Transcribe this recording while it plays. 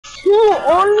2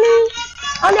 only?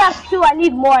 I only have 2. I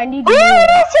need more. I need more. Where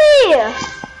is he?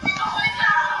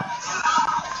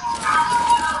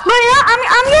 Bro, yeah,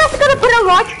 I'm just gonna put a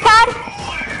launch pad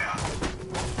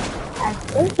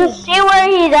to see where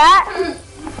he's at.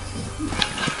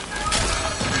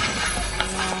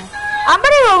 I'm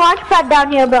putting a launch pad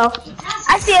down here, bro.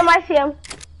 I see him. I see him.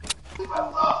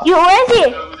 You, where is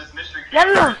he? No,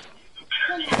 no, no.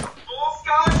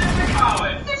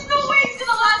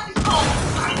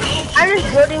 I'm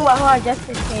just building my heart just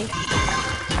in case.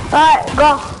 Alright,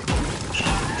 go.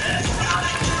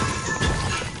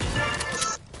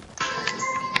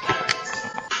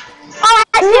 Oh,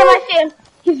 I see him. I see him.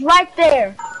 He's right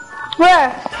there. Where?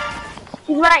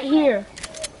 He's right here.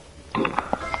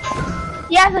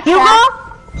 He has a You cap.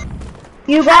 go?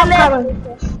 You go, I'm coming.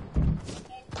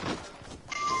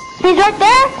 He's right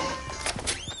there?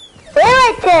 Where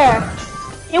right there?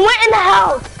 He went in the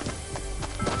house.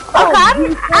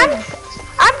 Okay,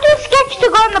 I'm too sketched to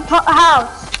go in the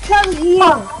house. Come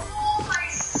here.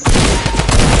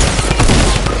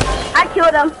 I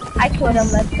killed him. I killed him.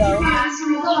 Let's go.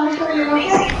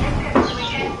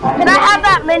 Can I have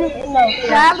that mini? No.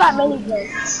 Can I have that mini gun?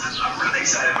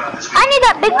 I need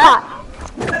that big pot.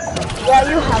 Yeah,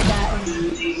 you have that.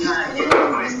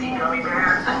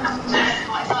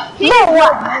 No,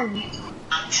 what?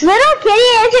 Little kitty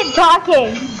isn't talking.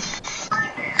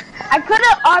 I could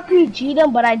have RPG'd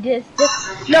him, but I just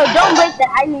no. Don't break that.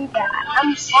 I need that. I'm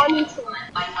on you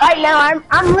right now.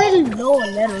 I'm really low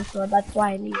on letters, so that's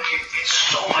why I need it.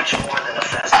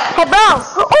 Hey, bro.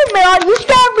 Oh man, you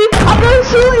stabbed me. I'm gonna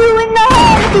shoot you in the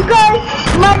head because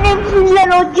my name's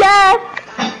Little Jack.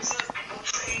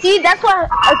 See, that's why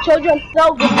I told you I'm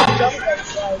so good at jumping.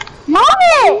 Move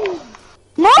it!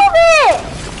 Move it!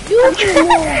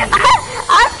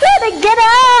 I'm trying to get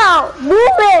out.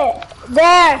 Move it.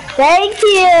 There, thank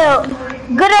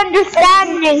you. Good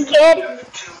understanding, kid.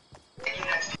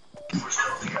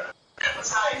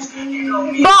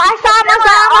 Bro, I saw him.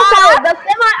 The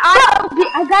semi-auto.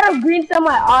 I got a green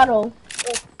semi-auto.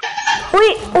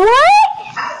 Wait, what?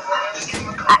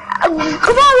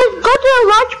 Come on, let's go to the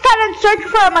launch pad and search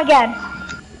for him again.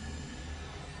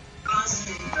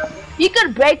 You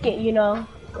could break it, you know.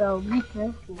 So be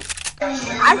careful.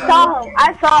 I saw him.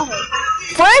 I saw him.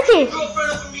 Where is he?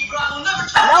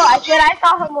 No, I said I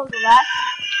saw him on the left.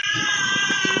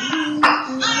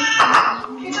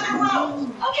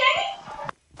 Okay.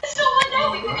 So what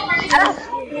now? We can go I don't see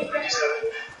him.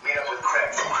 meet up with Craig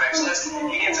from Craigslist.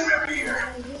 He gets them every year.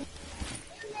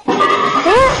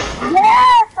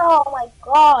 Yes! Oh my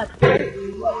god.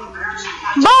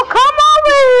 Bro, come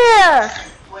over here.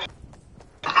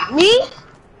 Me?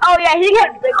 Oh yeah, he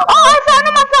got big. Oh, I found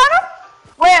him.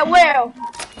 Where?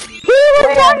 He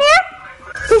was down here.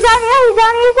 He's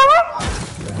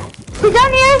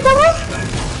down here somewhere.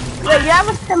 Wait, you have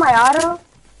a semi-auto?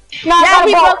 No, Yeah,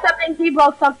 he broke something. He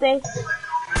broke something. RPG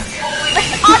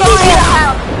the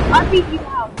house. RPG the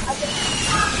house.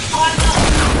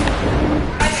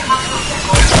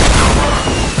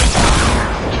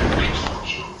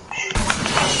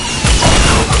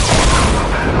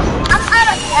 I'm out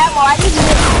of ammo. I need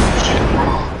more.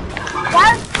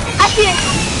 What? I see it.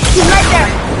 He's right there.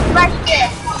 Right there.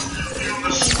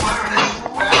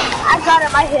 I got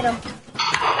him. I hit him.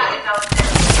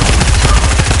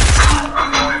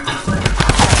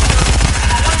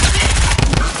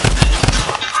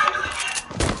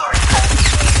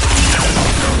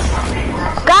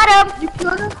 Got him. You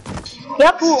killed him?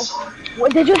 Yep.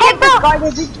 What, did you Hey, hit the bro. scar?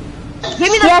 Did you... Give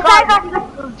me the Yes, scar. I got Give me the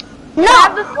scar. No.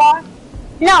 Have the scar.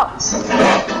 No.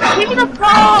 Give me the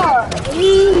scar.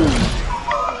 Please.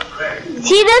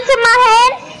 See this in my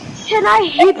head? Can I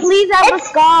please have the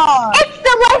scar? It's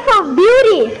the life of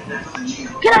beauty.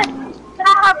 Can I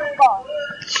have the scar?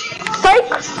 Psych.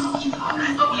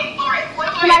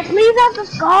 Can I please have the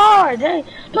scar? Dang.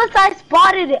 Plus I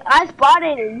spotted it.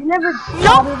 You never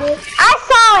spotted it. I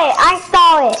saw it.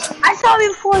 I saw it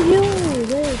before you.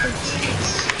 Dang.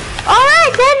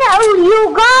 Alright, then you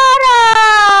got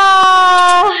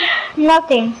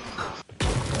nothing.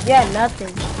 Yeah,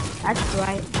 nothing. That's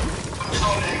right.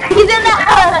 He's in the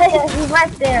house. He's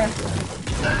right there.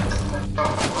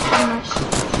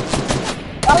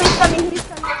 Oh, he's coming.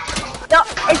 No,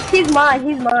 he's mine.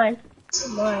 He's mine.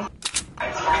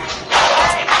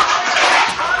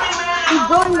 He's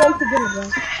going in to get it, bro.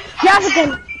 Jonathan.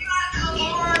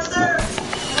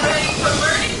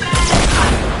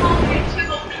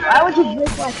 Why would you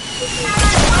break my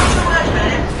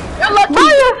You're lucky. Bro,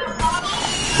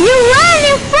 you ran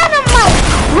in front of my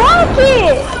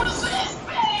rocket.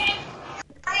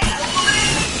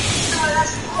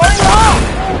 Hurry up.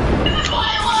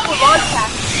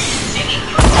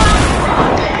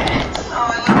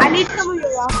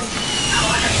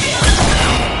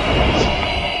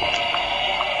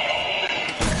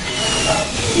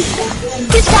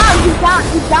 He's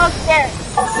downstairs.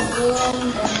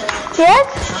 Yes?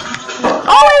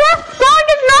 Oh, yeah, someone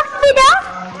just knocked me down.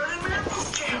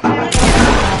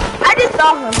 I just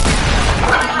saw him.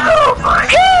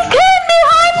 He came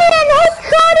behind me and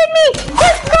headshotted me.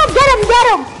 Let's go, get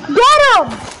him.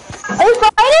 Are you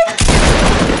fighting?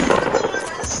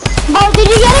 Oh, did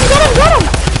you get him?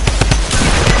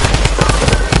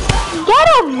 Get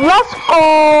him, let's go.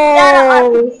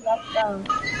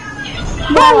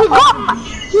 Bro, he got,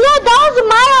 no, that was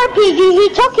my RPG, he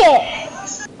took it.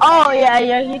 Oh yeah,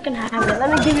 you can have it. Let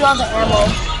me give you all the ammo.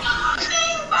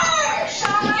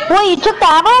 Wait, you took the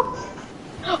ammo?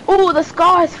 Ooh, the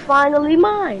scar is finally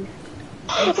mine.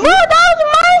 No, that was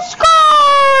my scar!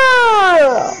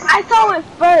 I saw it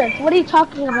first. What are you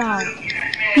talking about?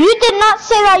 You did not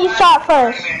say that you saw it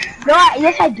first. No,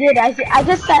 yes I did. I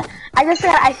just said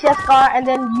I see a scar, and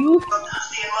then you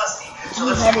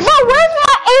had it. No, where's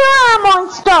my AR ammo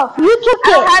and stuff? You took I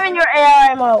don't it. have in your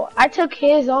AR ammo. I took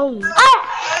his only.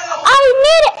 I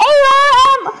need AR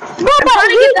ammo. No, but trying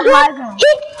to get the high ground.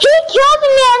 he killed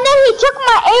me and then he took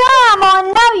my AR ammo and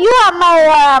now you have my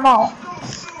AR ammo.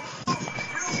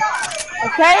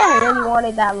 Okay, I really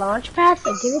wanted that launch pad,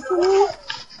 so give it to me.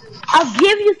 I'll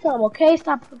give you some, okay?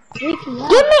 Stop freaking out.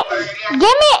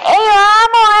 Give me AR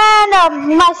ammo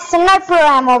and my sniper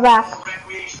ammo back.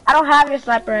 I don't have your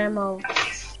sniper ammo.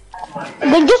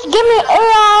 Then just give me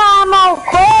AR ammo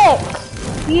quick.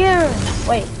 Here.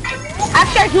 Wait.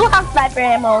 Actually, I do have sniper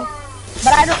ammo,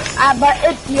 but I don't. But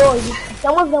it's yours.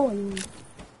 Some of them are yours.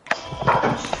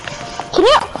 Can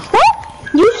you? What?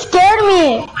 You scared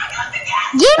me.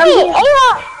 Give me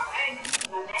AR.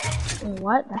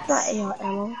 What? That's not AR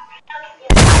ammo.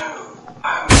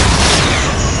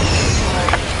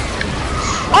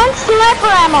 And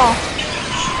sniper ammo.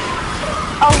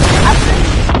 Oh,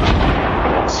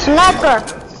 Sniper.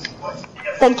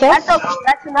 Thank you.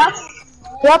 that's enough.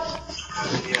 Yep.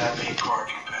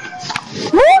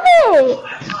 Move it.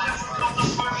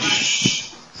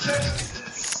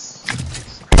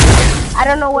 I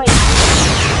don't know what.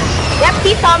 Yep,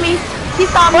 he saw me. He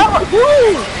saw me.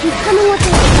 Ooh, he's coming with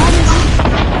his gun.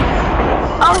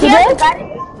 Oh, He he has did? a guided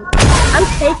missile. I'm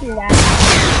taking that.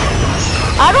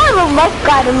 I don't even like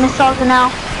guided missiles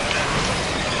now.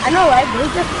 I know, right? They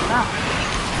just suck.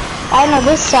 I know,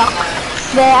 they suck.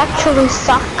 They actually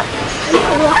suck.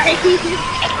 Why?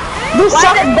 They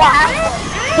suck back.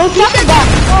 They suck back.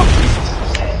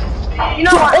 You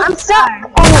know what? I'm They suck. sorry.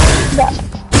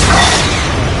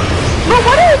 But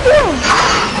what are you doing?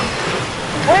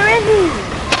 Where is he?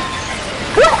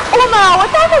 What? Oh no,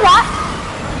 what's over that?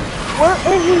 Where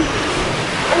is he?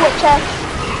 Oh, a chest.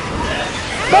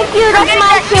 Thank you, that's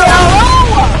my shield.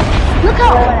 shield. Look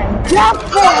how drop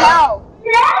for help.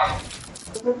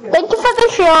 Thank you for the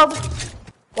shield.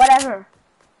 Whatever.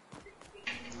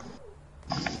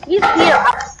 He's here.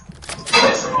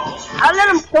 I'll let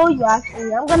him kill you,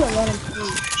 actually. I'm gonna let him kill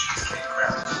you.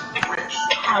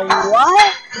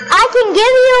 What? I can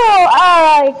give you,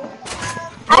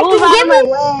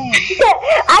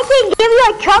 I can give you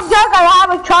a chug jug. I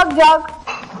have a chug jug.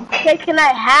 Okay, can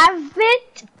I have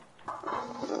it?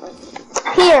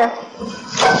 Here.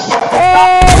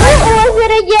 What was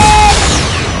it again?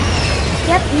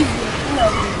 Yep, easy. No.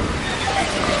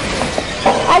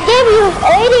 I gave you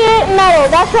 88 metal.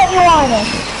 That's what you wanted.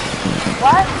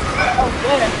 What? Oh,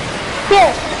 where?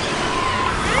 Here.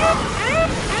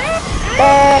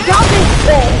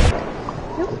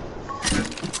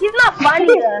 He's not funny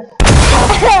to us.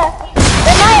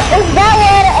 Is that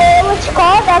what it's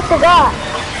called? I forgot.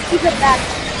 He's a bad.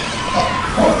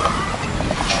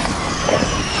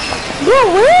 Dude,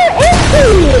 where is he?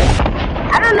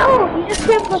 I don't know. He just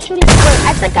came for shooting. Wait,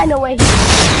 I think I know where he is.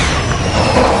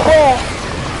 Where?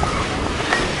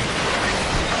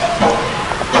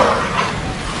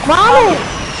 Mommy!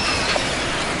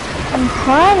 I'm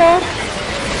trying to.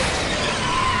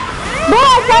 Boy,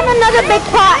 I found another big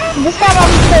pot. This time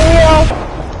I'm for real.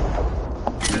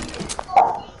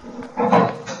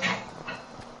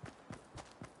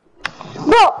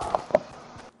 Bro,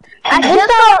 I just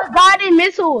saw the guided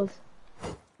missiles.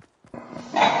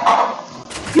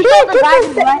 You saw the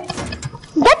guided, right?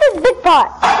 Get this big pot.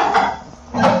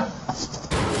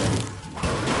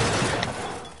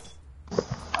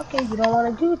 Okay, you don't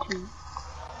want to give it to me.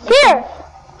 Here.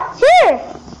 Here.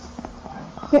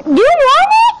 Do you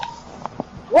want it?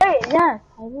 Wait, yes,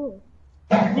 I will.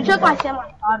 You took my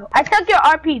semi-auto. I took your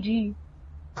RPG.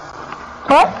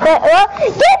 What? Give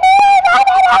me that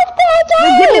RPG!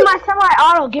 Give me my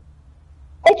semi-auto.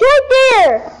 It's right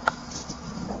there.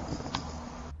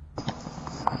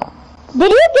 Did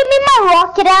you give me my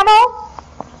rocket ammo?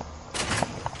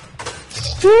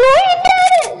 No, you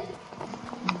didn't.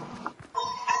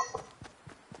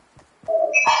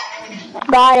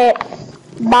 Got it.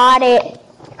 Bought it.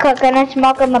 Cooking and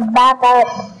smoking my back up.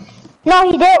 No,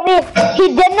 he didn't leave.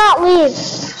 He did not leave.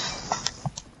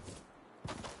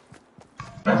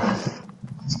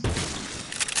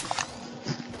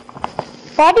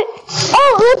 Why did...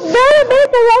 Oh, let's build a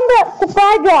base around the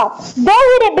supply drop. Don't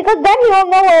hit it because then he won't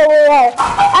know where we are.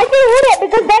 I say hit it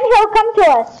because then he'll come to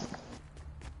us.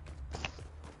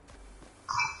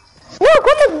 No,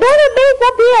 come on, build a base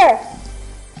up here.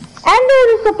 And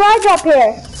there's a supply drop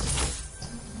here.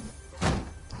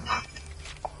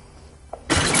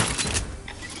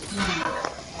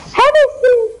 Heavy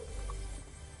sniper.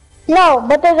 No,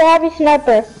 but there's a heavy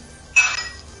sniper.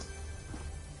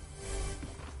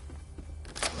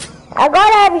 I got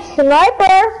a heavy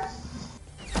sniper.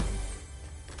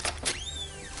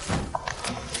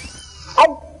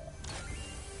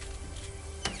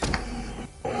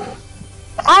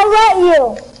 I'll let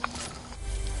you.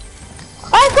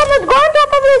 Alright, come on, go on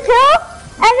top of this hill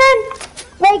and then,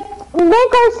 like,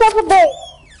 make ourselves a base.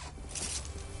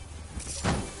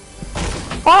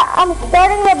 I'm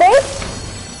starting the base.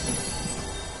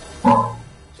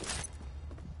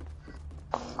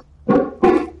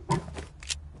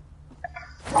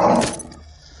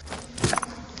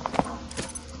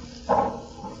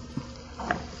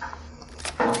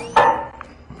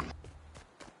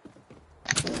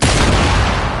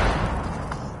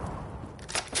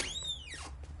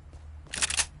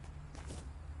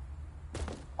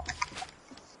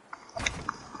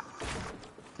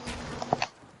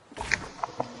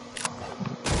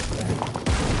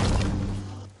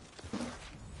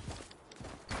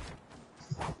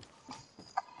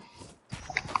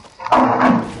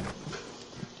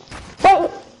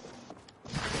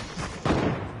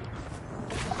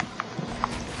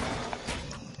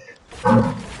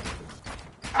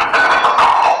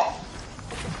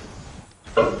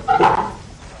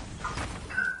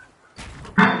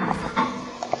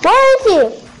 Where is he?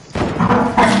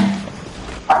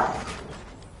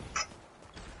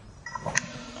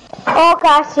 Oh, I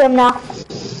see him now.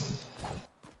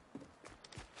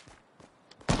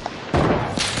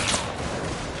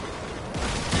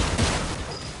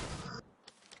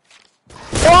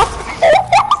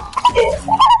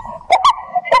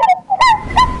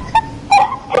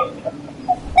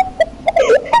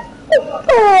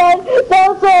 That was so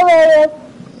hilarious.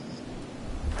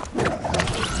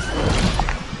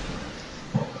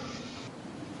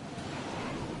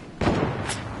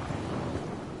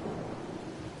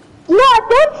 No,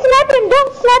 don't snipe him,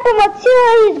 don't snipe him, let's see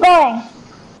where he's going.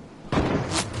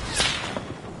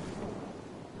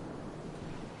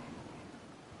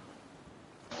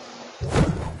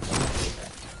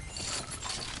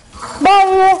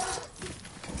 Bye.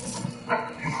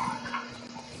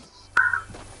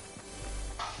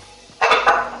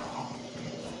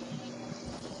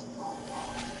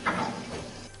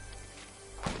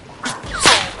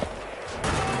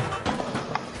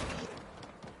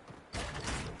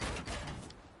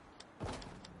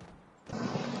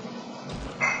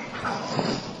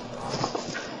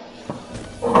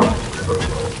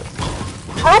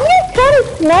 I'm just trying to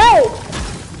snipe.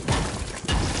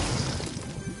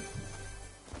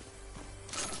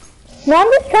 No,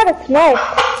 I'm just trying to snipe.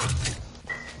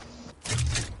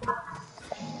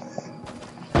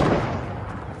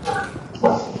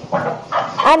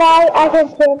 I know, I can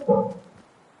see.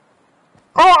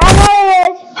 I know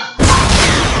it is.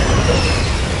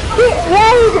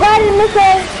 Yeah, he's got it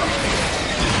missing.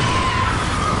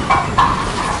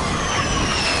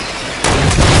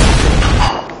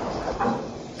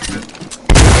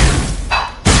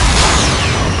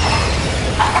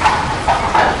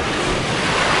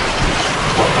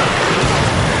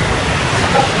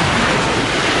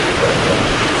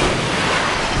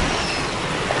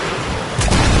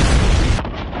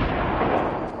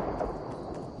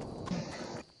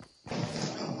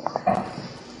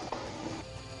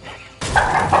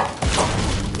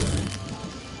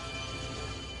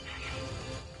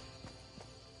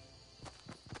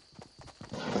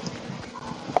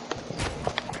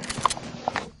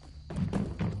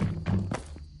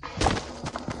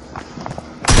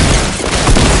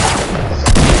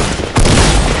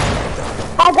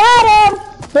 I got him!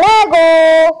 Lego!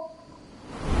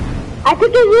 I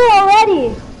took his view already.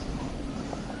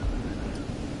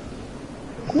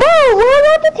 No, we're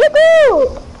about to take out!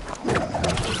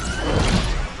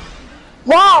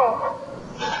 Wow!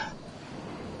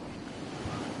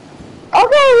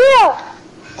 Okay, here!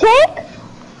 Take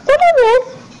some of this.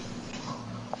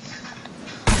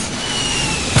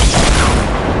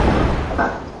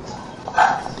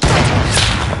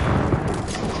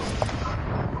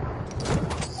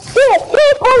 Here,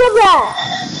 take all of that!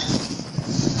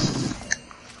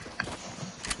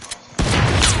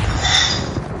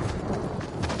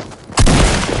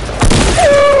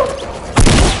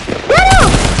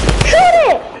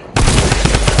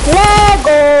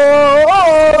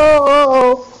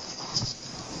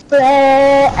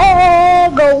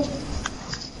 Go.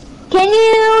 Can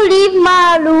you leave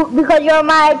my loot because you're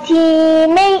my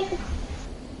teammate?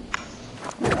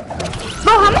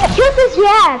 Bro, how many kills does he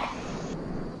have?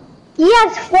 He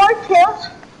has 4 kills.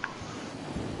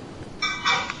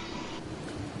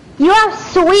 You have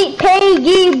sweet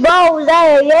piggy, bro.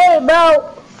 Hey,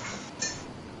 bro.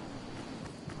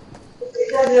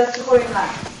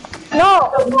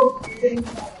 No.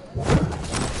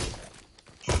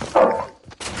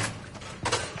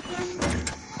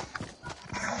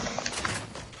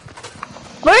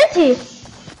 Where is he?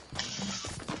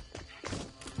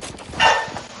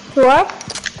 What?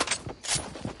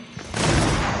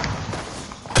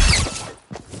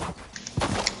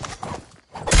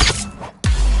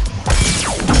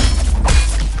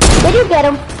 Did you get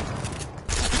him?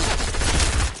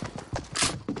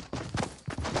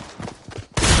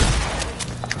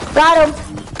 Got him.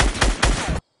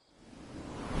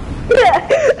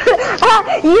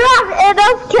 You have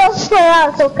enough kills for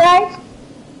us, okay?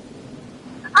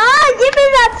 Ah, give me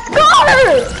that scar!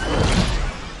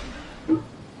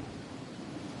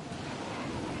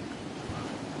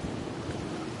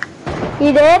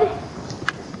 You did?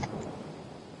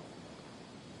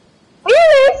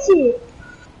 Where is he?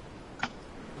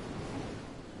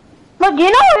 Look, do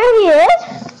you know where he is?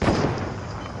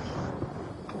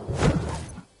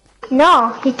 No,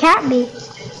 he can't be.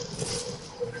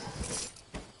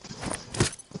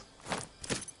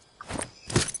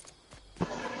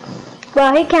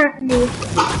 Well, he can't be.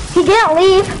 He didn't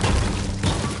leave.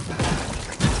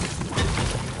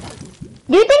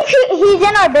 Do you think he's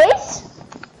in our base?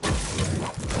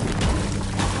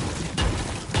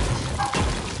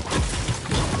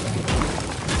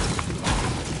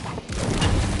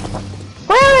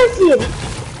 Where is he?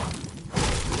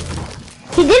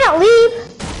 He didn't leave.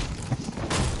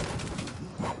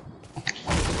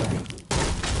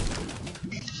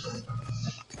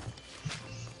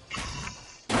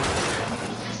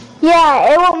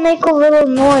 Yeah, it will make a little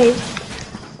noise.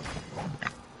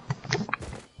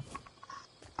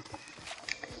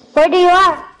 Where do you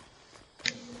land?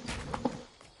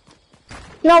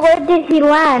 No, where did he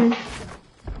land?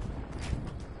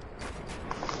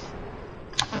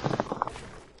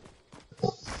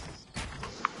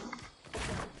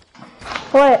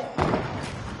 What?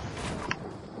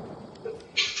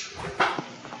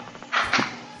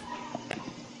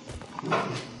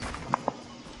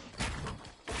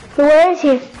 Where is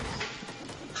he?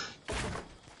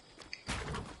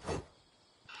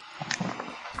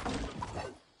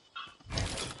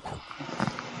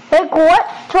 Like what?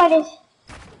 20.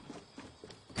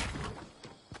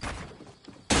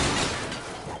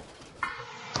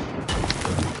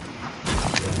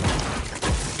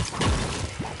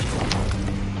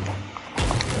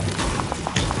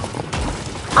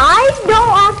 I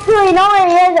don't actually know where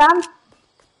he is.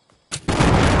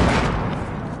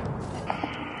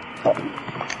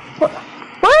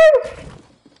 Where?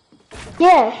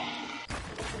 Yes.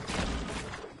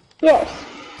 Yes.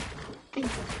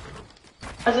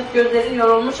 Azıcık gözlerin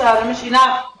yorulmuş, ağrımış inan.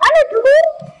 Anne dur.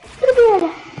 Dur bir yere.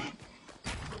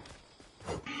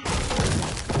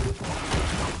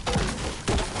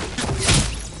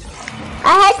 I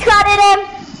headshotted him.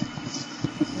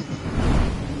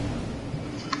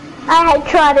 I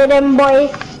headshotted him,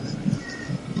 boys.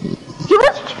 He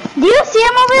was. Do you see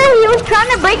him over there? He was trying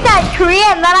to break that tree,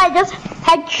 and then I just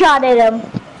headshotted him.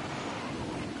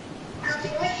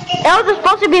 That was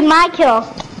supposed to be my kill.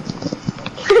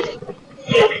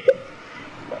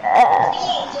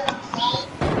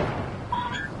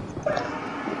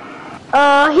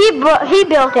 He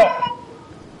built it.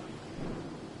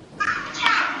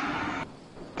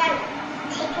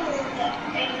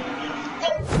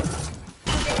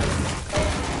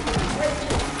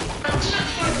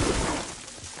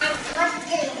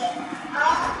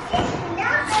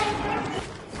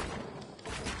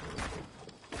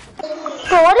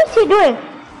 So what is he doing?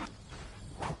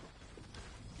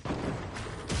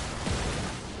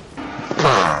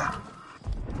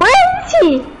 Where is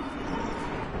he?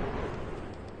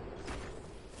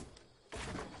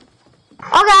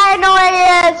 Okay, I know where he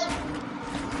is.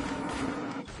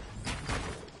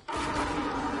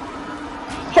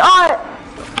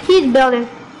 He's building.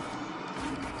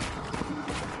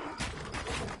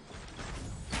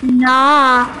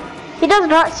 Nah, he does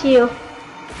not see you.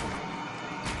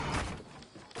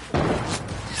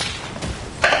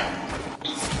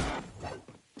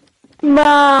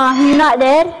 Nah, he's not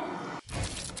dead.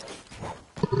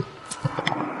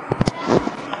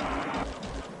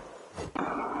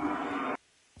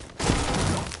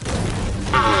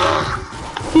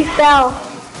 He fell.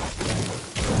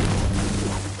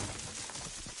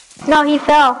 No, he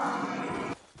fell.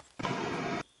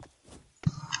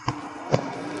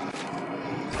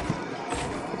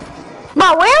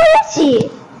 But where is he?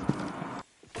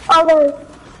 Oh, there.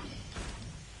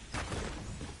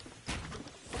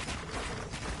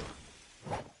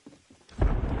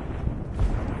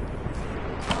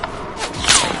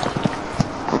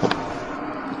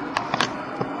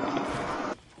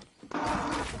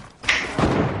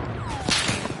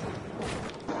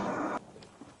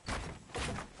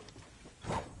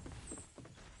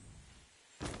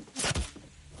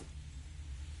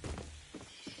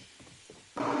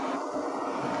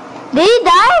 Did he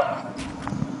die?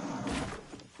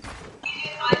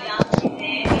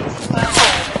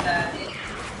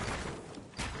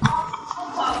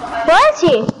 Where is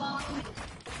he?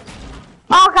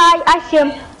 Okay, I see him.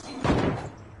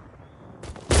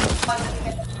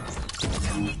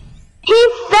 He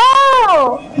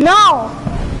fell! No,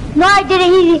 I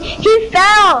didn't. He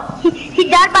fell. He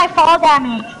died by fall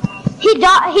damage. He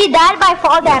died by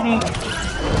fall damage.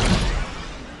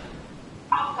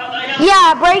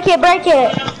 Yeah, break it.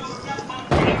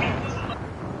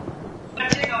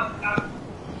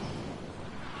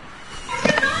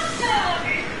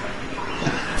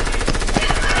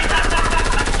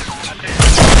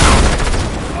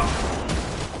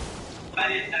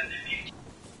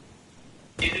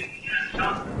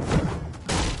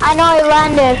 I know he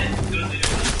landed.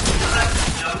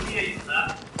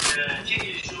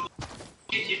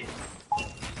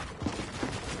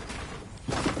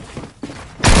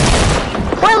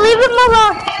 Wait, leave him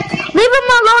alone. Leave him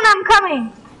alone, I'm coming.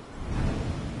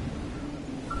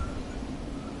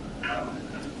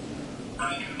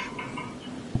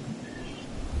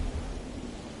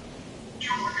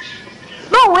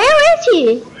 No, where is he?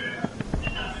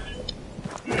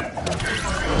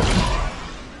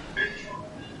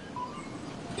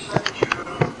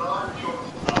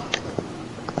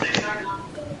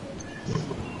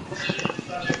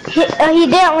 He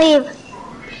didn't leave.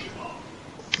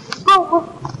 Oh,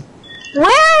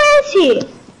 where is he?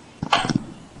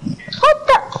 What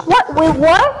the? What? Wait,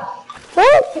 what?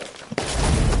 Where is he?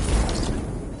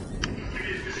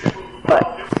 What?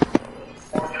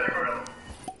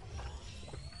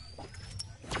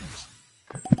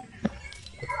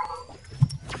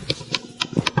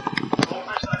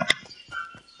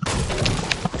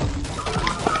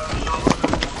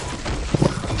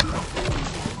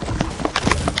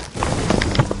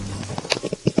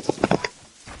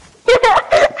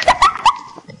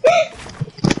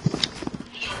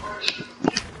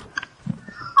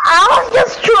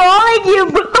 You,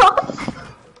 bro.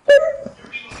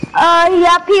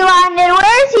 Yep, he landed.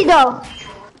 Where is he though?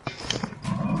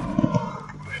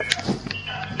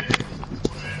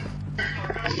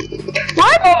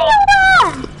 Where did he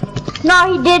land? No,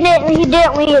 he didn't. He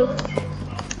didn't leave.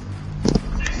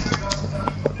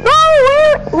 No,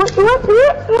 what?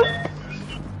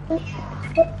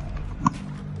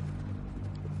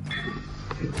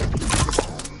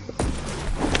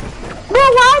 Bro,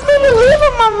 why did you leave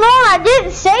him alone? I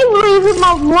didn't say leave him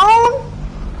alone.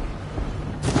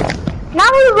 Now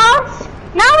we lost.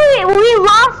 Now we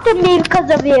lost him because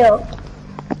of you.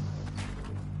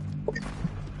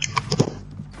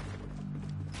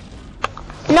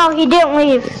 No, he didn't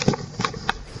leave.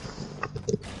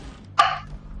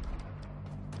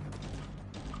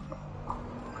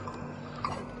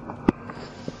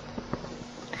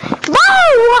 Bro,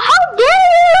 how dare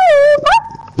you?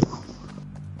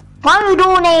 Why are you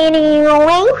doing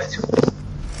anyways?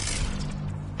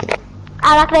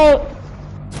 I like it.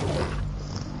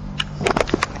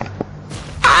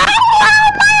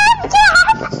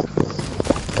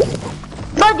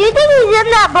 But do you think he's in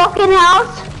that broken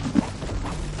house?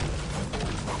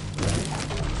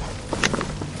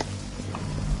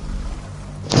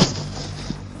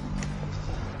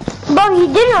 But he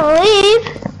didn't leave.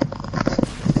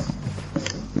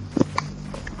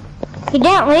 He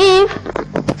didn't leave.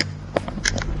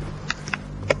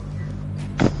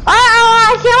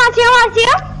 I see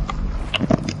him.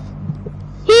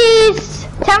 He's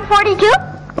 1042.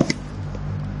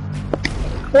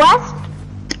 West.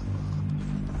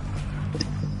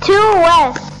 2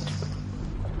 west.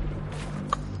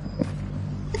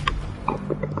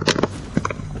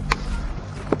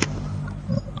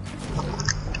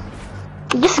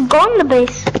 Just go in the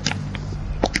base.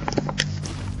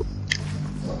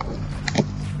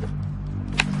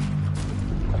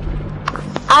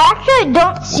 I actually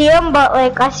don't see him, but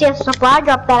like I see a supply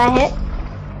drop that I hit.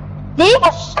 Did he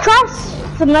just try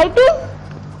sniping?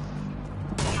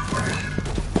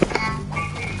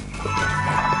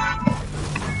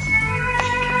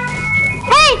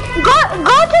 Hey, go to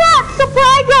that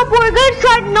supply drop. We're gonna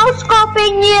try no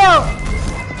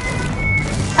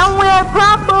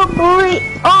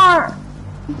probably aren't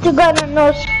gonna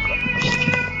know.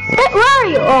 Where are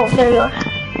you? Oh, there you are.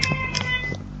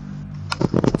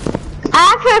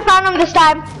 I actually found him this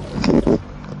time.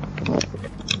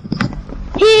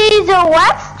 He's a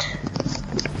west.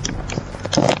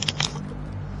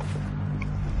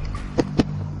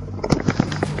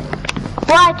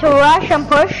 Why, to rush and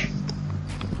push?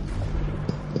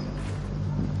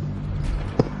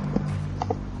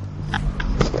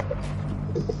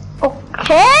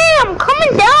 Okay, I'm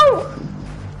coming down.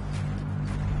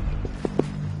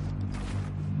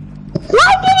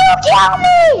 Why did you kill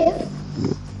me?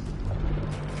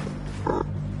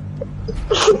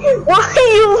 Why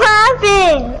are you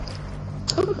laughing?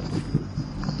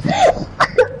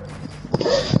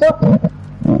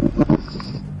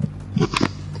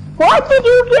 Why did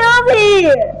you kill me?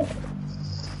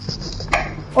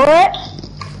 What?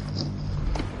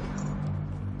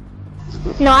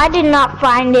 No, I did not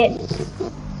find it.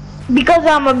 Because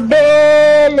I'm a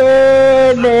baby.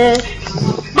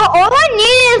 But all I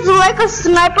need is like a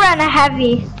sniper and a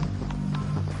heavy.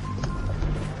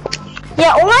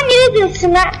 Yeah, all I need is a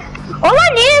sniper. All I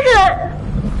need is a...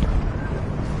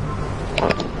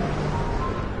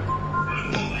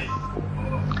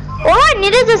 All I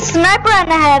need is a sniper and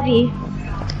a heavy.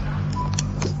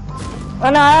 Oh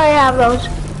no, I already have those.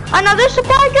 Another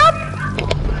supply drop?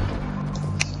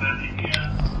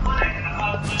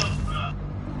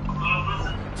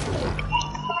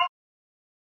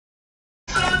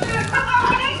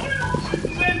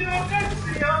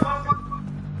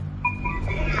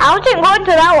 I wasn't going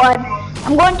to that one.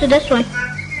 I'm going to this one.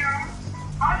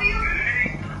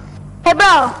 Hey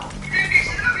bro.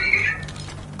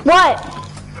 What?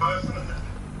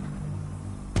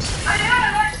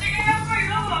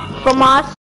 From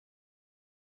us?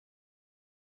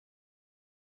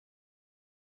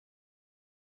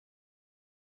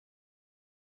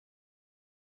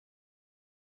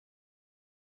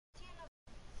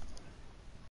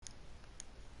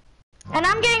 And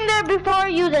I'm getting there before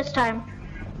you this time.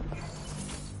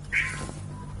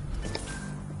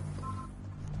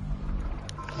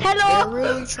 Hello? They're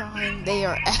really trying. They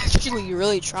are actually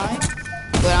really trying.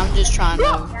 But I'm just trying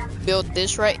to build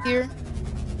this right here.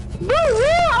 Bro,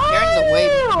 where are They're in the way.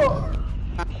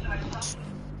 you?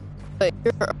 But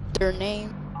here are their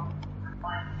name.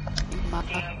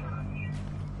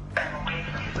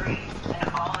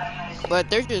 But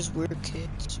they're just weird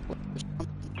kids.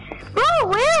 Bro,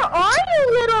 where are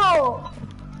you, little?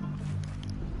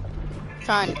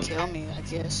 Trying to kill me, I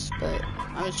guess. But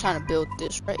I'm just trying to build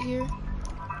this right here.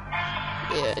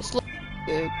 Yeah, it's looking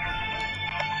good.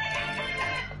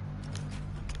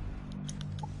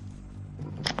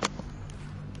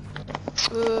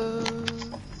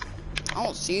 I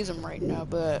don't see them right now,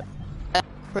 but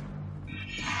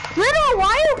Little,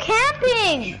 why are you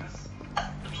camping?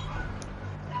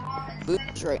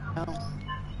 boots right now.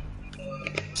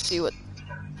 See what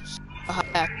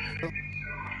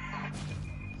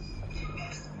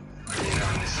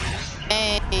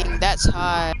Dang, that's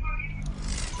high.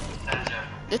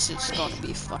 This is gonna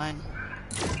be fun.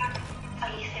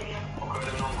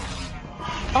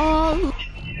 Oh,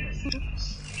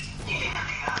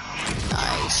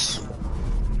 nice.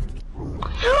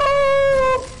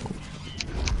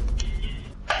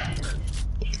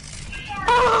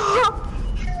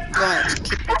 Going to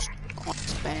keep on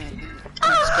expanding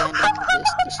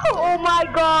this. Oh my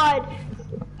god.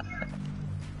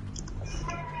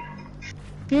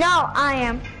 No, I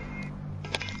am.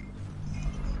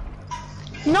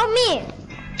 No, me.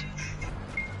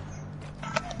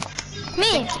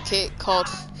 Me. The kid called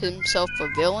himself a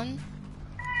villain.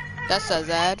 That's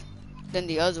Azad. Then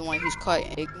the other one, he's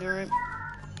quite ignorant.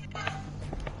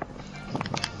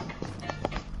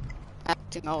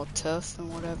 Acting all tough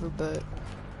and whatever, but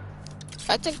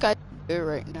I think I do it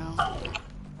right now.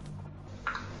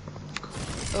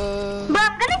 But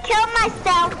I'm gonna kill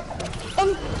myself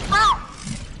in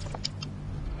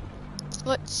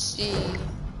Let's see.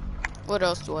 What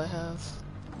else do I have?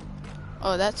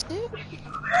 Oh, that's it?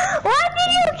 Why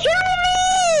did you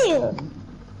kill me?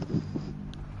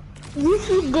 Yes,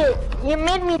 you did. You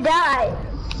made me die.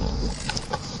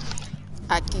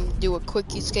 I can do a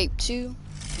quick escape too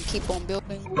and keep on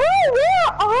building. Bro,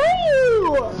 where are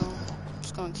you?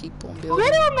 Just gonna keep on building.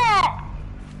 Little man.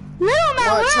 Little man,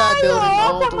 Or where try are you? building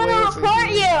all I'm the way gonna over report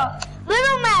here. you.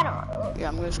 Little man. Yeah,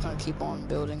 I'm just gonna keep on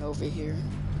building over here.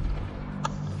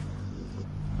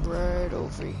 Right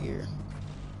over here.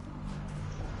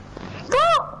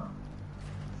 Go.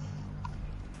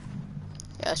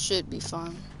 That should be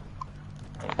fun.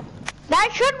 That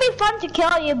should be fun to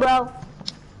kill you, bro.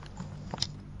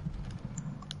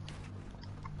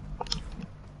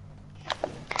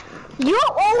 You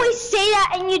always say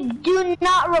that and you do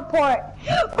not report.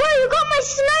 Bro, you got my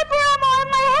sniper ammo and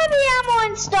my heavy ammo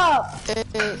and stuff.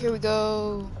 Hey, here we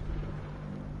go.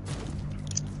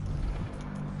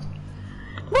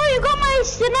 Bro, you got my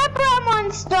sniper ammo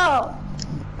and stuff.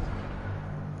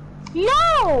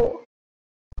 No.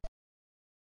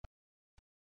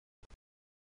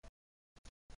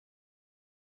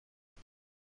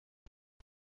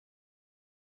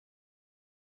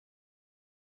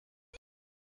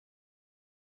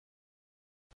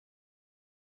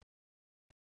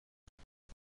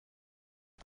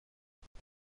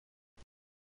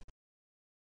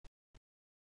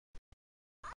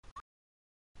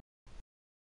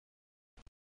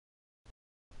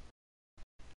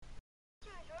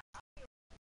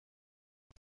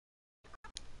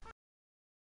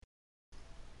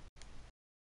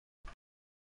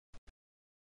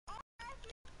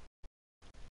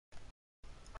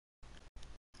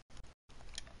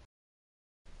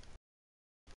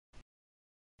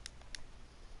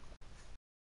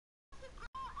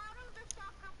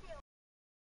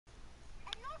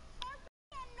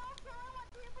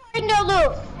 No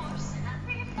loot.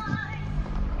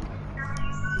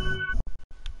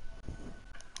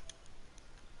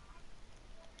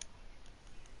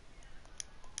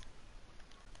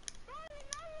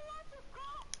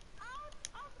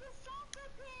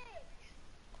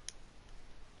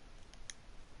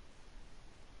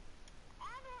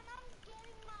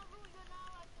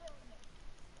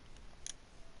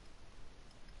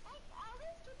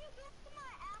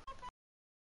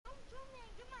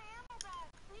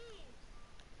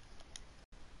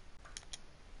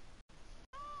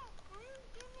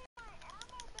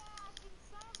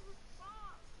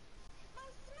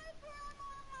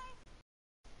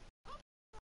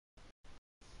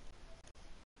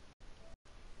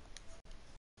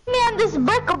 Me on this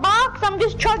brick box, I'm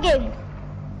just chugging.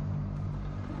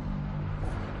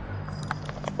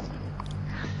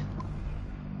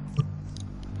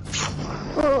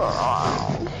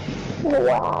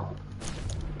 Wow.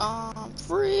 I'm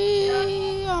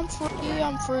free, I'm free,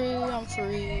 I'm free, I'm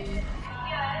free.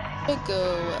 To go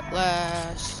at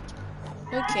last.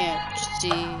 You can't see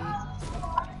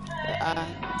that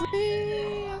I'm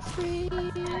free, I'm free,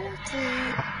 I'm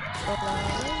free. La, la,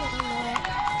 la, la, la.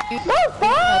 You No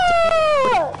fuck!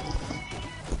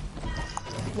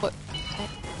 What?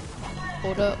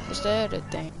 Hold up, what's that a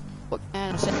thing? What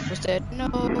can I say? Was that no?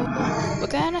 What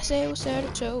can I say? Was that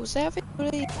a show? Was that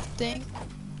really a thing?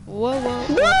 Whoa, whoa,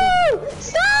 whoa. No!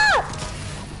 Stop!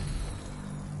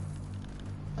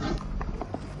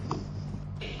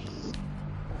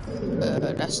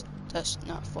 That's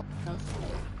not far enough.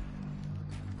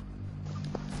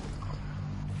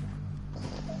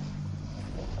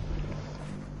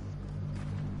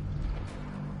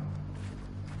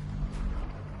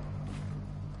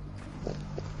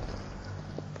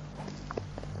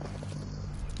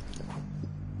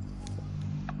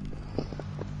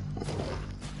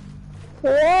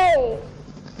 Wait.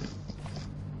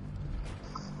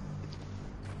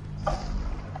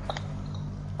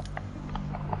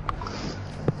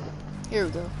 Here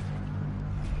we go.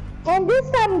 And this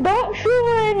time, don't shoot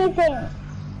or anything.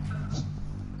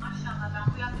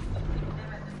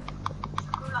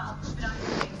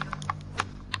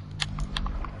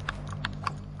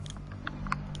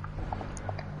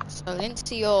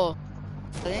 Silencio.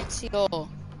 Silencio.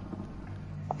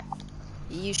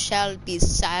 You shall be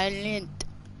silent.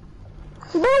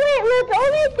 But wait, let's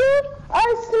only do a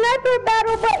sniper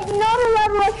battle, but not a lot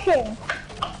of rushing.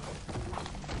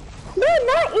 No,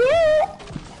 not yet.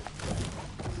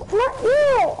 Not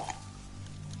yet.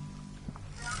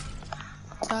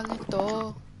 Silento.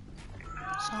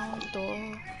 Silento.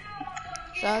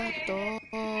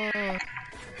 Silento.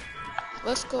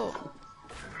 Let's go.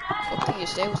 What can you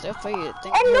say? What's there for you to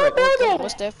think? And no building.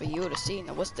 What's there for you to see?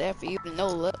 Now what's there for you to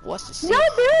know? What's to see? No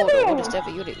building. What is there for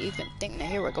you to even think? Now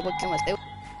here we go. What can I say?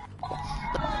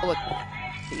 What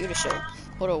for you to show?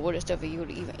 Hold on. What is there for you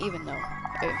to even know?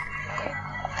 Hey.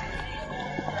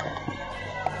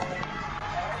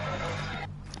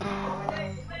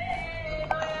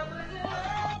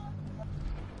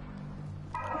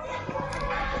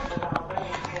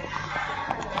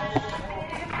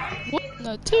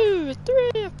 A 2, a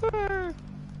 3, a 4,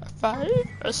 a 5,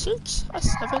 a 6, a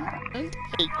 7, and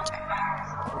 8.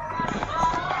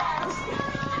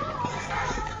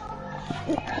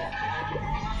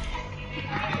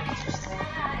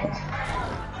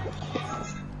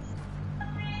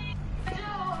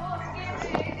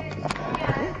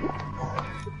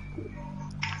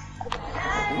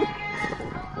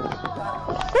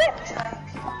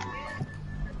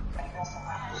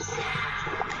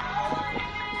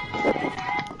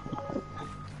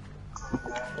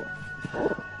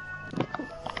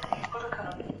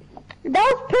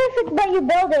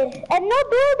 building. And no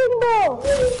building though.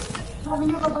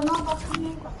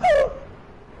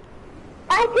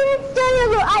 I didn't steal your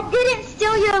loot. I didn't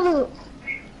steal your loot.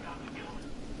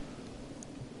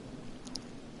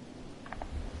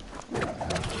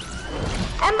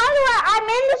 And by the way, I'm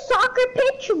in the soccer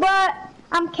pitch, but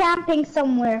I'm camping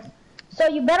somewhere. So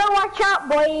you better watch out,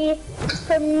 boy,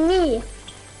 for me.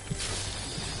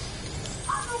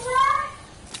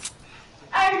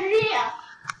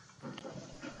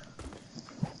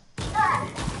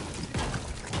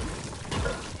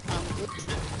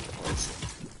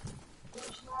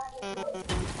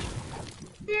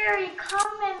 Siri,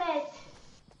 comment it.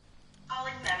 I'll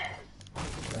accept it.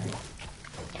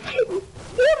 You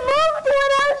moved when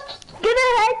I was gonna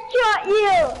headshot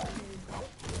you.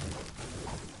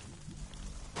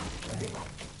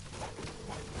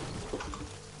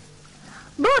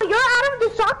 Bro, you're out of the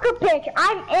soccer pitch.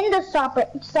 I'm in the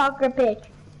soccer pitch.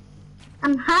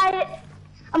 I'm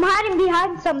hiding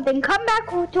behind something. Come back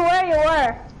to where you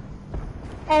were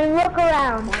and look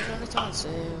around. Jonathan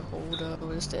said, hold up,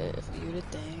 what is that? If you the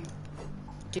thing.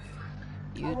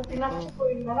 You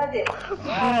Hadi.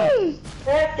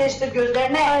 Evet geçti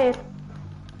gözlerine. Hayır.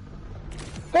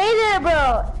 Stay there,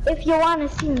 bro, if you want to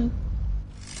see me.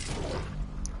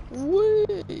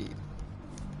 Wait.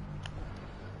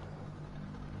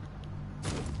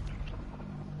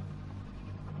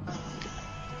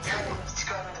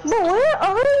 Bro, where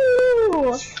are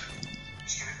you?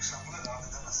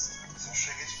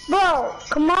 Bro,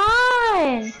 come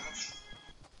on.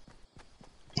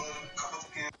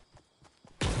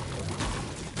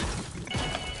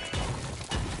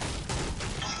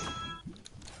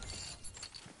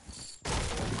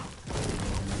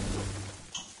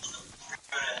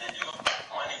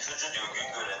 Manikürcü diyor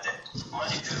Güngören'de.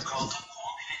 Manikür kaldı,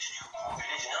 kompileci diyor.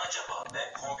 Kompileci ne acaba?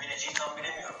 Ben kompileciyi tam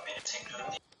bilemiyorum. Benim sektörüm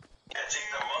değil.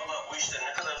 Gerçekten vallahi bu işler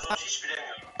ne kadar zor hiç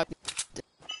bilemiyorum.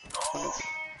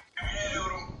 Yemin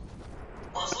ediyorum.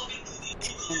 Nasıl bir kılıç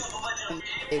ya babacığım?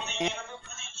 Bunun yanında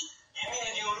kılıç.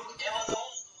 Yemin ediyorum ev adamı.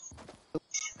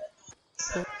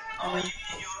 Ama yemin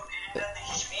ediyorum elimden de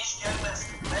hiçbir iş gelmez.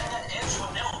 Benden en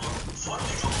son ne olur?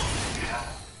 Sonuç olur. Ya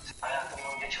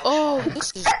hayatımın geçen Oh,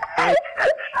 this is great.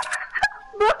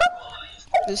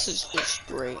 This is just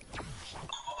great.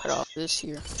 Put off this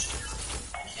here.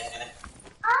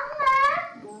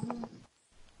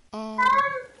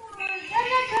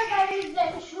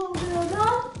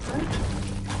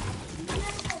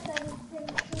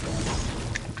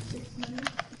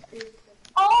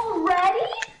 Already?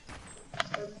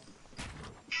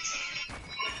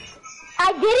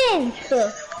 I didn't.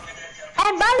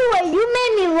 And by the way, you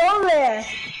made me roll there.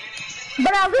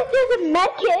 But at least there's a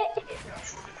medkit.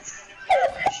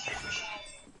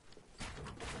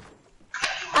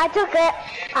 I took it.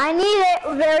 I need it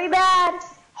very bad.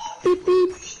 Beep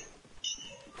beep.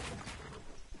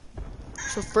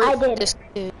 So first, this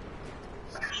kid,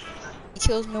 he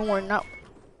kills me when not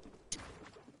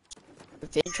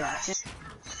revenge on him.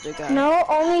 The guy. No,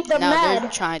 only the Now they're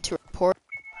med. trying to report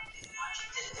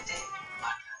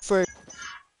for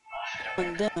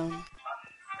doing them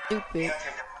stupid.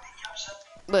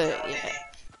 But yeah,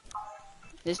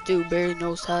 this dude barely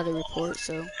knows how to report,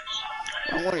 so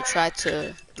I'm gonna try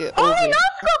to get over Only it. no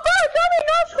scope, bro. It's only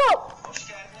no scope.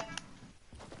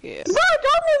 Yeah. Bro, it's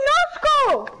only no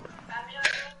scope.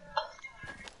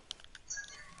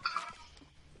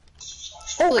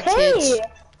 Full of kids. Okay.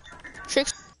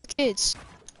 Tricks for kids.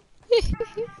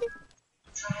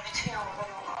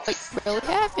 Like barely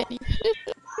have any.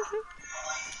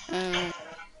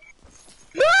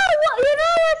 Bro, you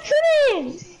know what's shooting?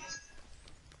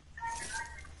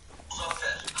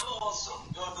 Muzaffer, ama olsun,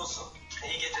 yorgunsun.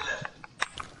 İyi geceler.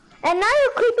 And now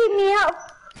you're creeping me out.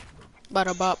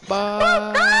 Bada ba ba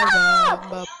No!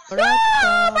 ba Stop!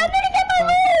 I'm gonna get my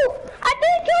loot! I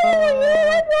didn't kill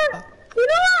anyone. You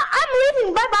know what? I'm leaving.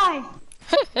 Bye bye.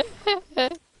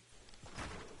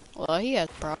 Well, he has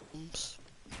problems.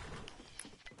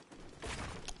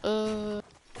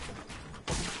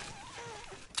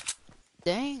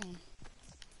 Dang.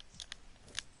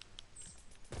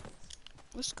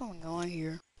 What's going on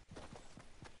here?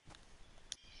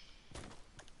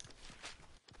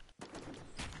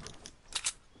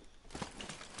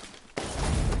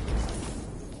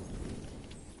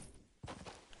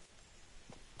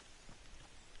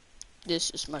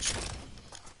 This is much.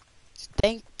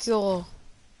 Thank you.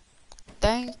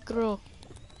 Thank you.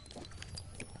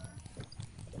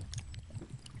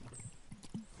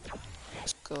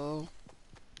 Let's go.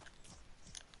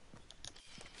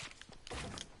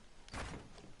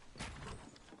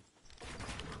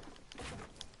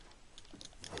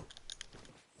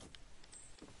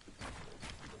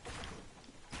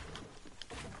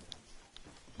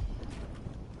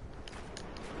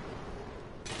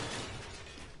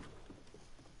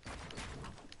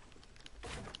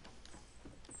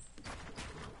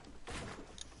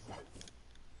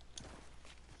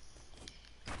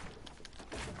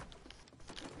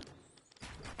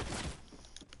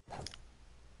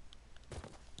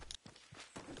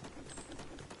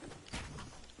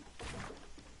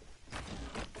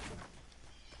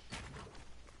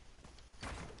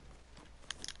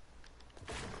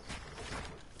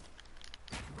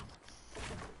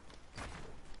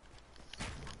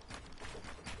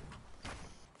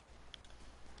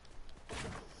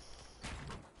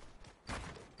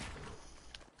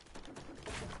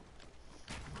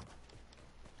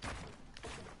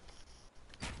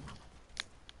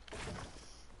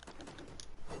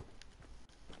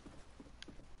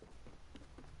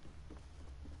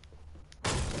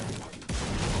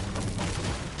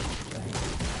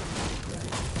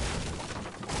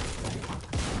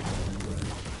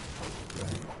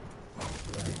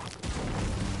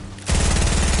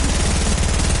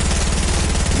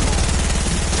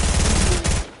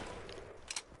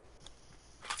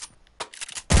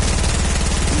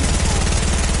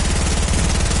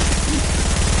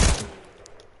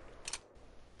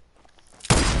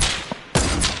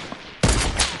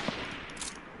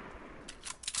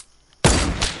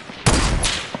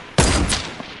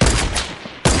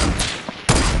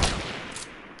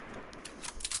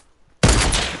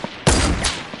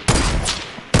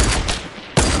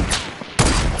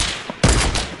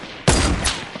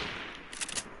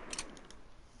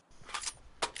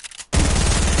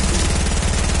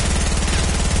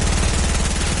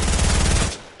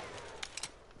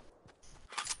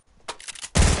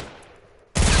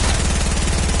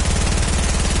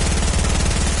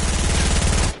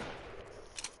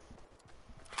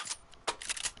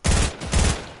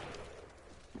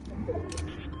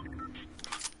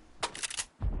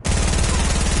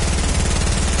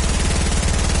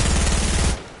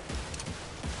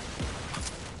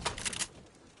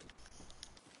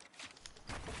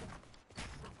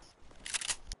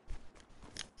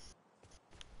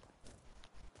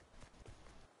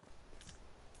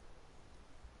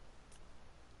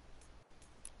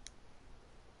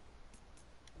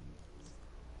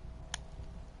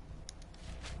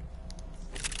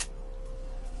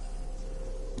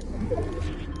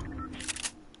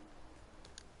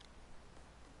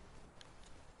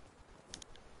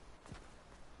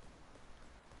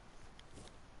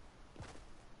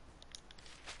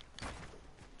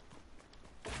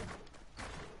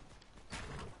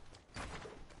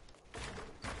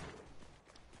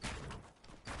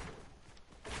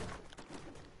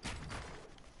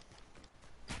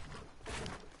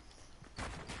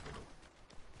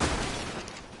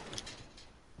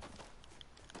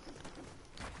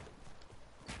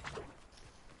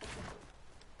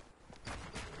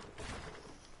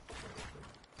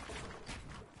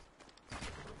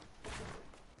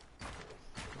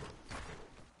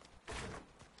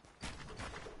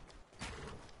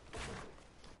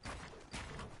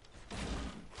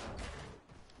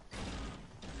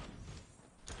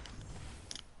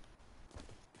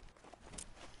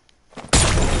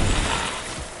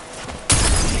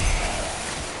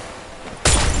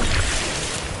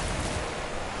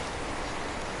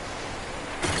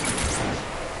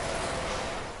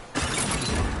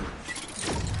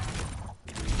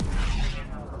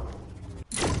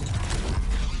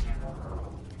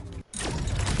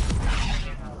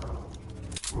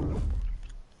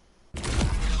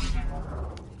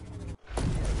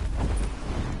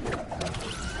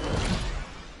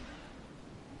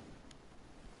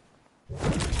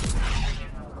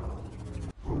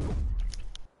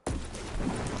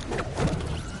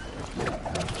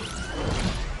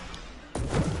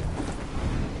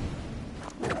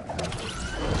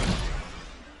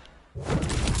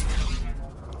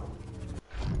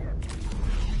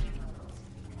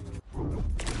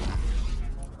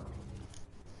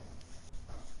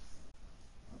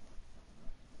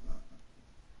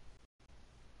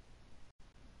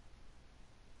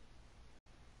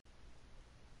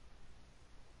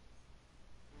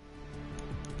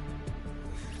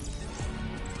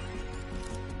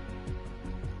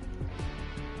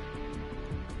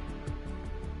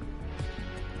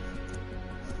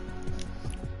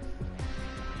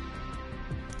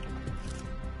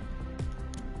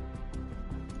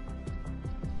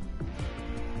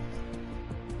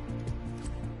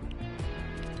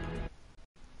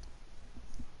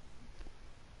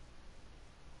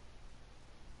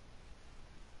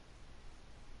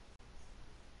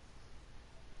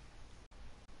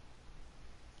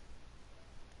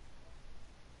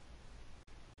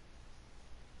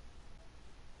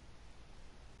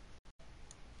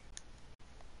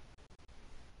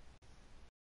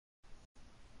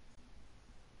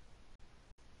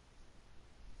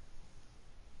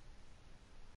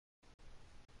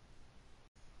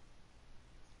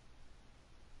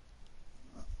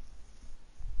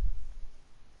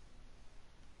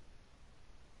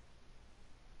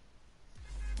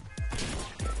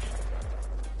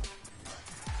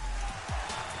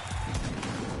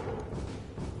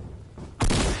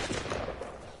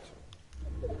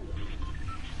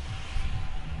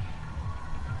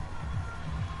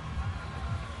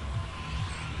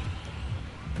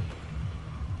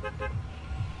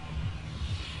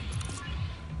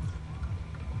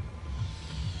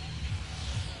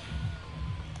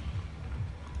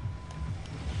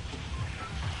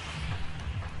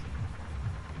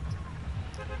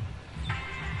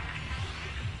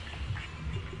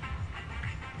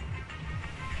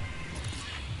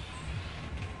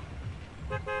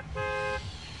 Where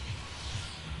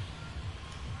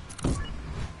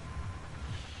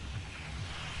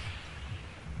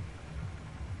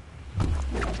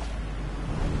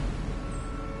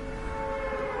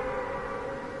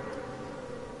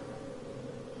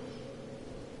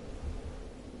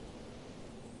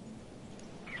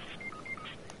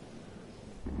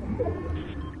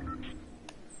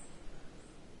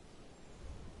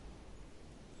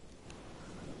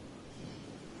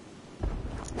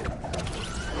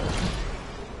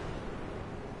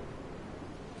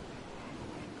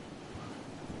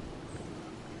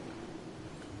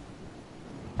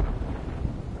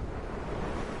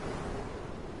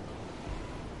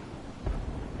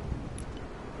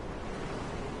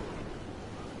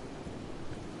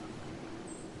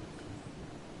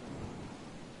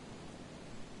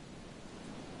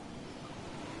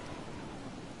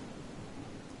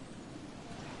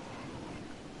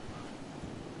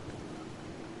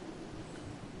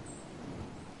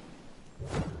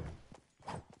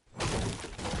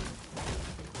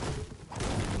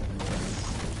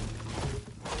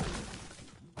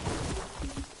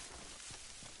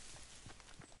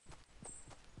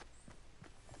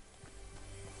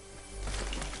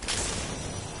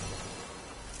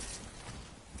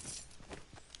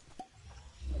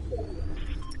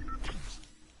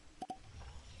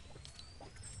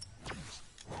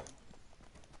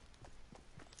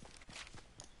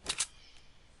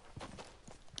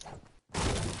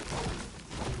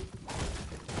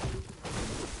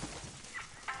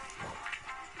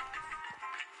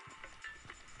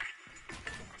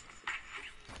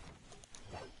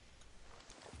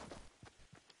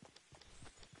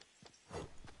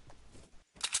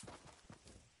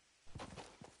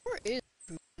is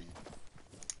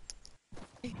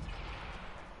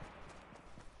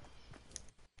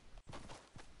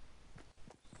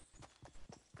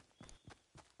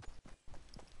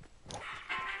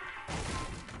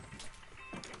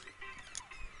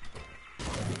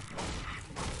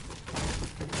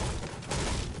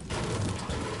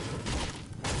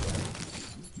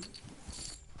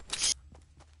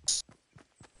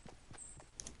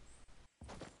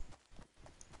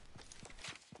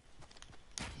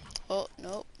Oh,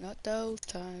 nope, not those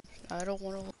times. I don't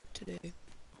want to look today.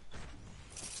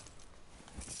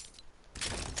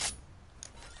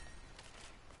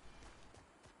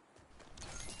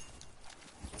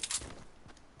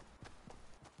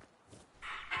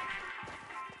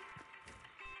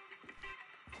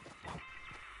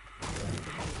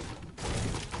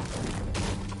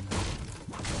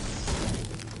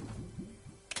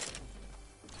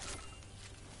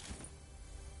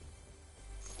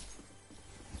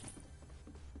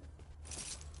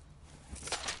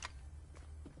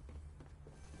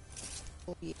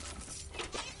 Oh, yeah.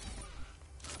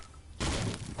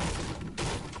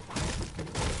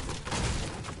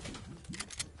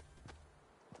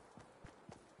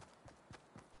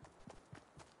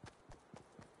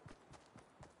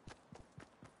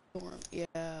 Storm, yeah.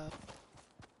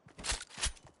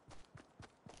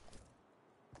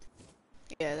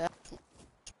 Yeah, that's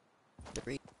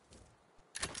 3.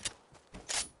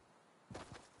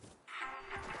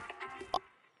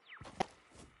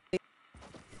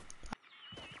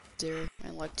 There,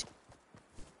 and like 2.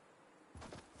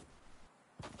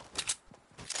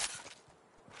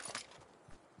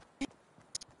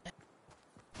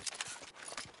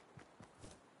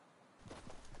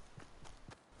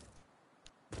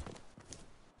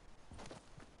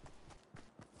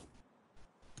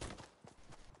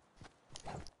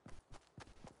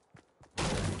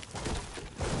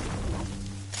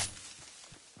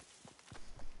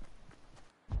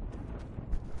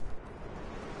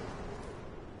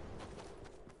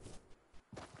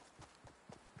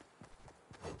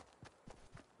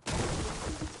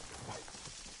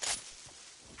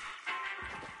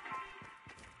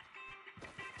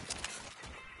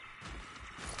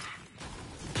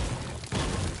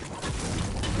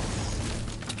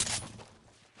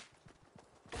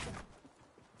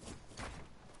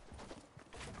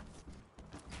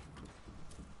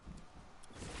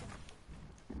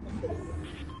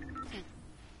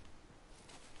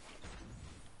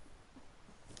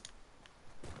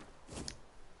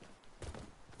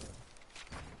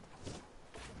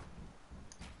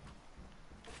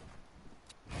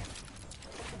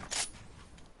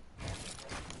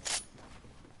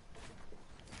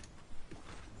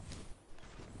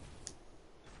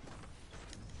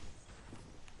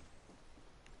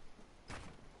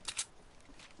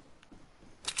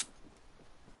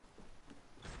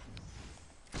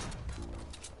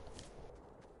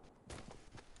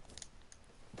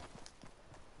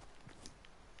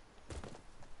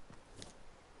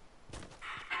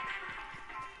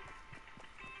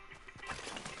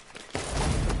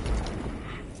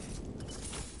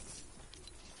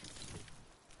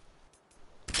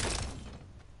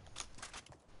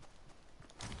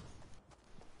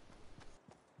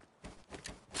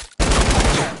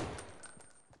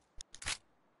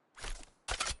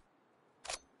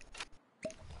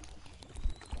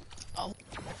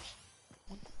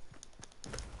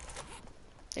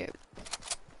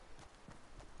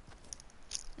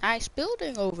 nice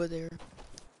building over there.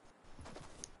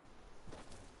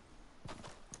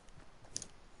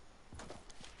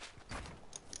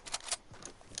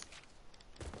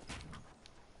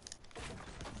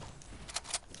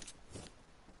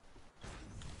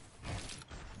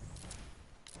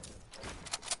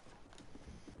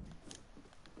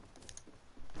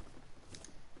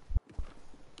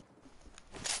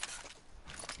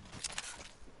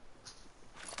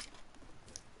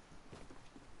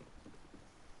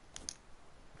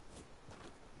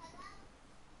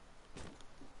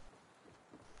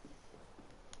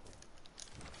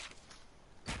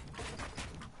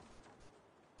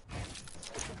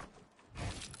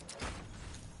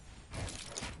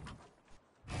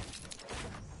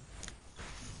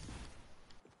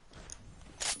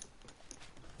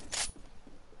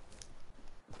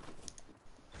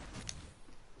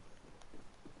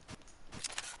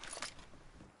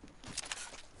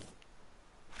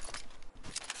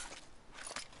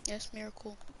 Yes,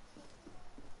 Miracle.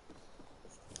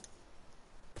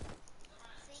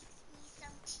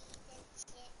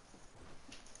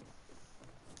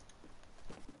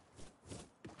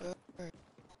 Alright.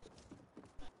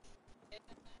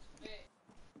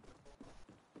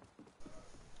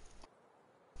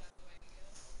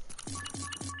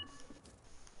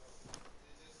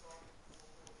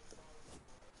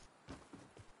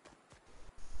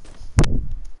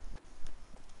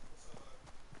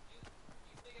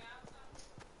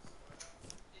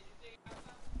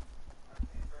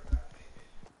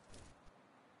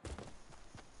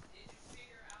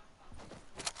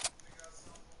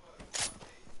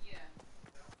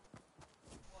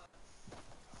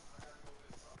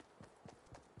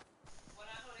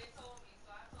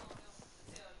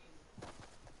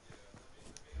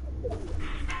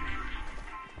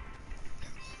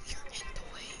 You're in the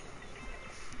way.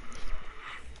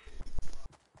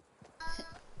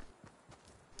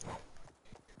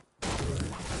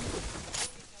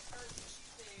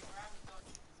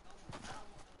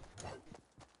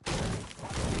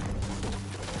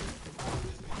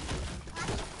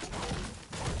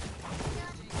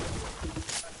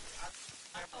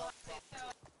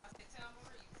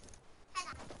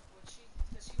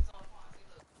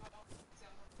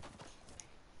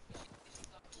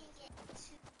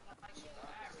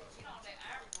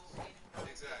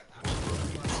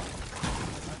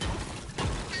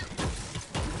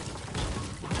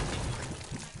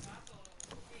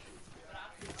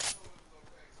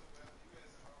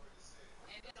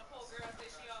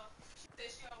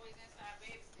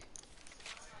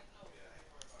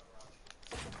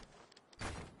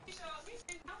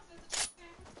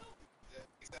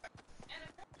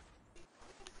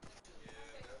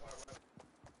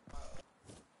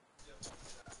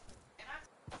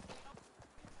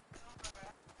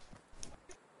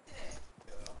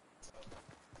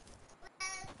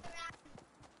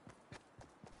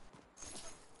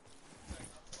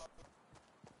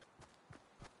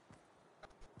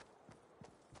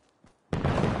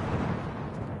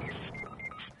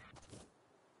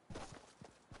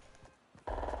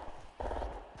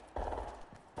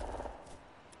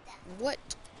 What?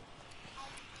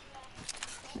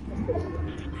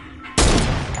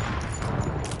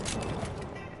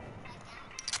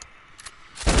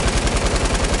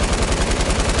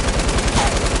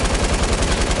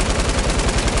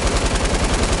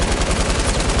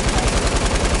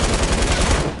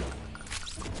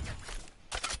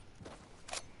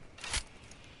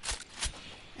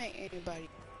 Ain't anybody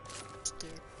there.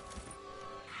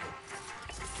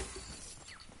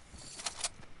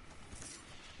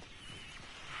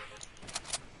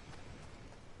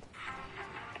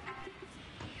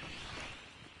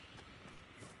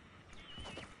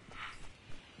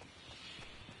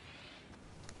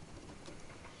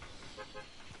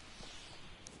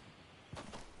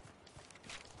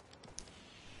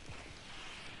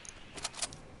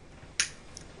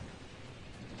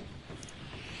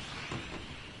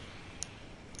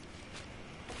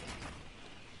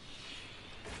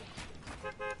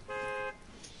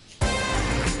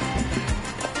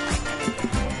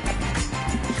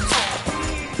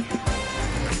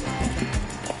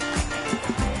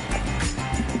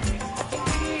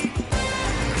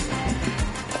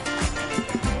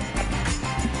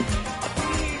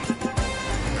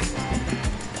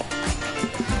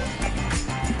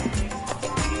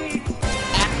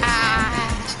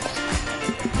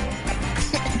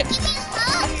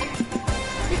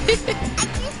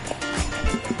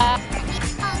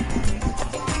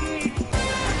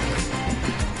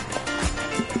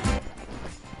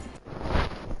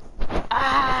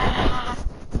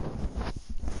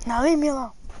 Now leave me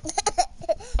alone.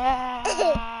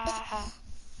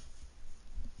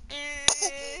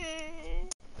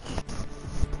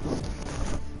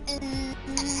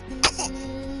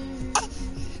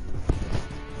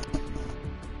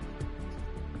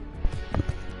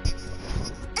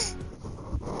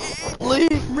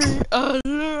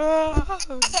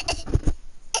 alone.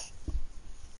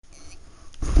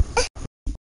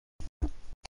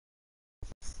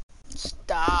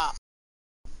 Stop.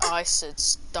 I said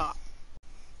stop.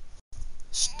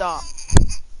 Stop.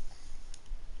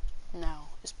 No,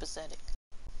 it's pathetic.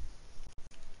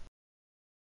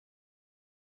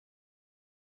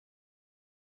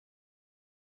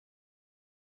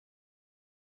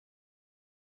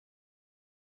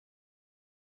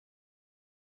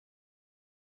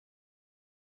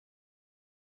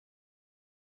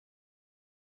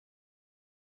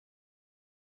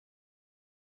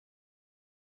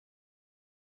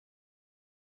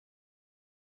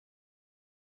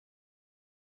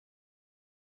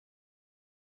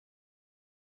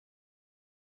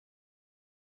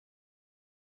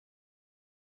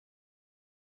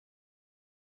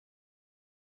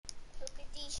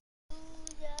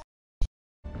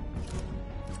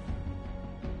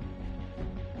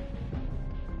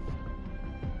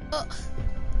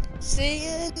 See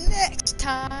you next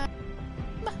time.